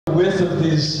width of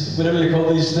these, whatever you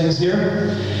call these things here.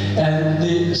 And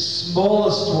the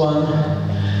smallest one,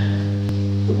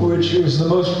 which was the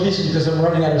most recent because I'm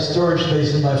running out of storage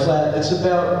space in my flat, that's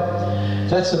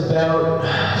about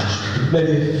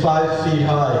maybe 5 feet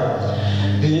high.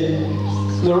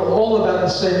 They're all about the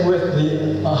same width.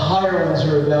 The higher ones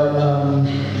are about,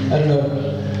 I don't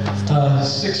know,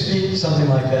 6 feet, something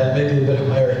like that, maybe a bit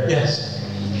higher. Yes.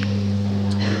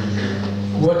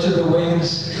 What do the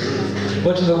wings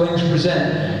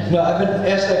present? No, I've been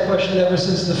asked that question ever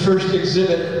since the first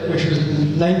exhibit, which was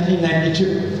in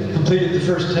 1992, completed the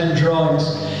first 10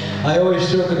 drawings. I always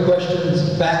throw the questions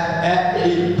back at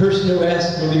the person who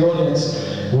asked, or the audience,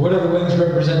 what do the wings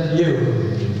represent to you?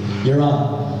 You're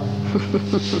on.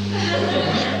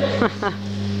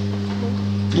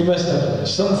 You must have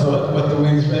some thought what the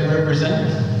wings may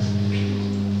represent.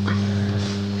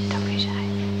 Don't be shy.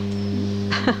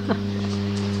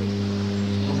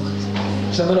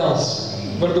 Someone else,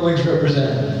 what do the wings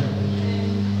represent?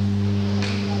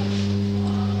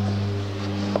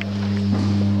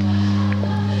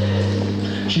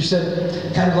 She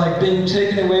said, kind of like being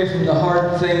taken away from the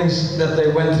hard things that they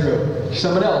went through.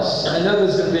 Someone else. I know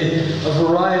there's going to be a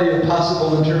variety of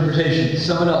possible interpretations.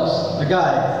 Someone else. A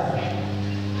guy.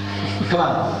 Come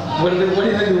on. What do you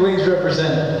think the wings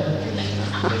represent?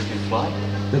 They can fly.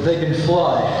 That they can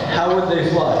fly. How would they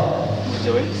fly? With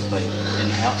the wings, like in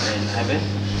heaven.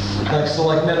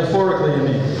 Like metaphorically, you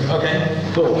mean? Okay,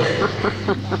 cool.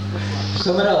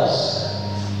 Someone else.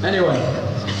 Anyone?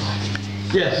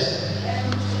 Yes.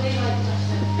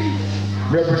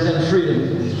 Represent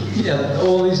freedom. Yeah,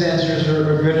 all these answers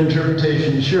are a good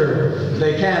interpretation. Sure,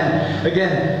 they can.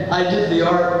 Again, I did the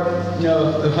art. You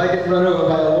know, if I get run over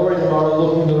by a lorry tomorrow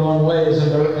looking the wrong way, as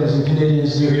Americans and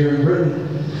Canadians do here in Britain,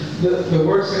 the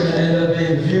work's going to end up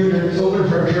being viewed and open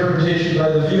for interpretation by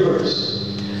the viewers.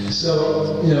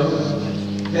 So, you know,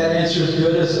 that answer is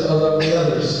good as all the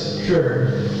others. Sure.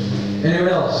 Anyone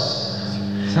else?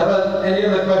 How about any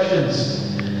other questions?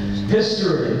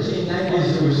 History. In the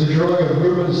 1990s, there was a drawing of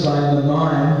Rubinstein, the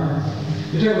mime.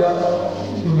 You're talking about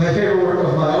my favorite work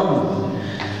of my own.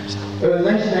 In the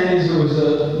 1990s, there was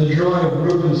the drawing of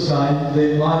Rubinstein,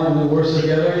 the mime and the words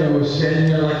together, you know, was standing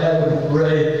there like that with a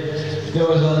beret. There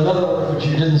was another work which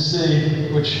you didn't see,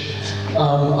 which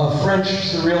a French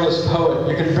surrealist poet.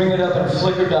 You can bring it up at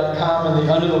Flickr.com in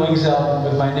the Under the Wings album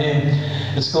with my name.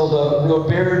 It's called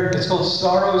Robert. It's called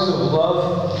Sorrows of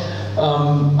Love.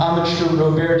 Homage to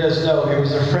Robert Desnos. He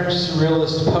was a French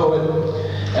surrealist poet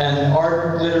and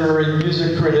art, literary,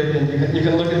 music critic, and you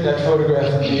can look at that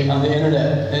photograph on the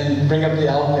internet and bring up the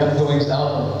album, the Under the Wings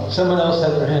album. Someone else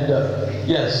had their hand up.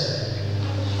 Yes.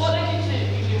 What did you do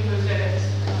using mosaics?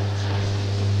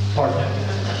 Pardon?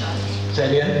 Say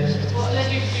it again? What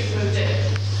led you to do mosaics?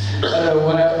 I don't know,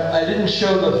 when I didn't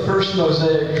show the first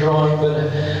mosaic drawing, but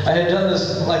I had done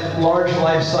this like large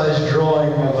life-size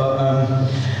drawing of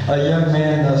a young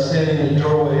man standing in a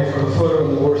doorway for a photo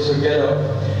in the Warsaw Ghetto.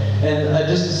 And I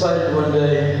just decided one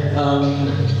day,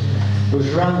 it was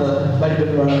might have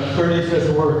been around the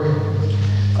 35th work,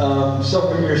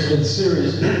 several years in the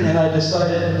series, and I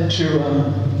decided to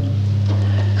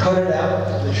cut it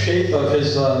out, the shape of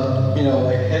his, you know,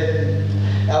 like head,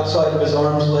 outside of his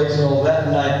arms, legs, and all that,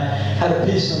 and I had a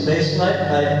piece of masonite,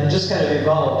 and I just kind of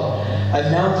evolved. I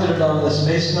mounted it on this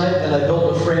masonite, and I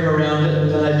built a frame around it, and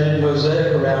then I did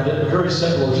mosaic around it. Very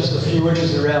simple, just a few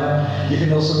inches around. You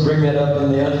can also bring that up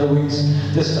in the Under the Wings.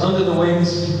 This Under the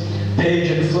Wings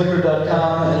page at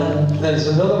Flickr.com, and there's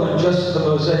another one just for the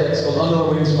mosaics called Under the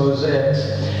Wings Mosaics.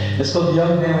 It's called The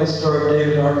Young Man with Star of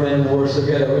David Armband in the Warsaw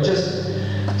Ghetto. It just,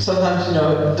 sometimes, you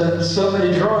know, done so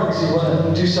many drawings, you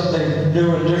want to do something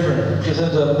new and different,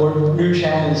 present a more new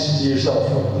challenge to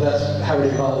yourself. That's how it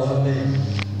evolved for me.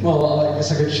 Well, I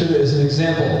guess I could show it as an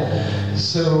example.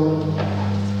 So,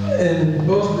 in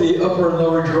both the upper and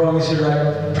lower drawings here,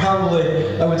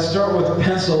 I would start with a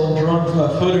pencil drawn from a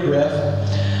photograph.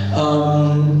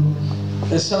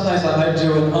 And sometimes I might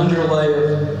do an underlay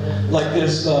of, like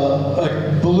this,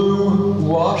 a blue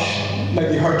wash.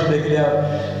 Might be hard to make it out.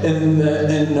 In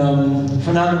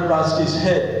Fernando Brodsky's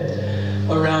head,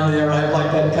 around there, I have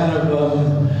like that kind of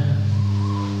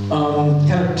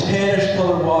tannish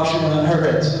colored wash around her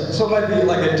head. So it might be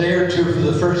like a day or two for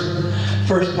the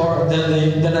first part. Then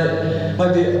it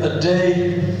might be a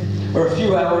day or a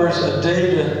few hours a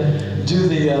day to do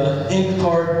the ink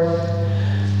part.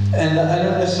 And I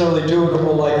don't necessarily do it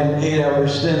all like in 8-hour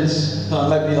stints. It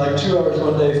might be like 2 hours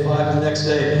one day, 5 the next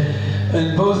day.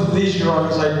 In both of these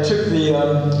drawings, I took the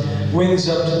wings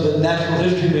up to the Natural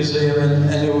History Museum,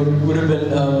 and it would have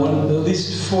been at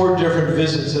least 4 different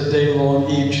visits a day long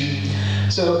each.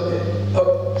 So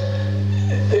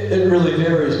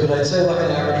but I'd say like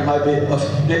an average might be a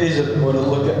few days if we were to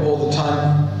look at all the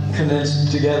time condensed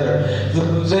together. The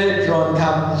mosaic drawing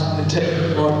can take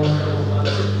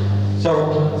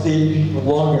several feet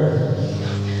longer.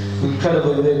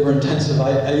 Incredibly labor intensive.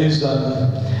 I use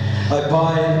I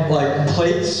buy like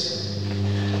plates,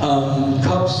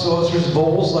 cups, saucers,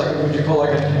 bowls, like what you call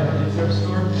like a thrift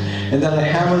store, and then I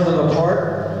hammer them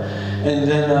apart, and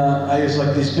then I use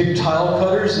like these big tile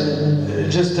cutters, and it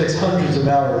just takes hundreds of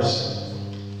hours.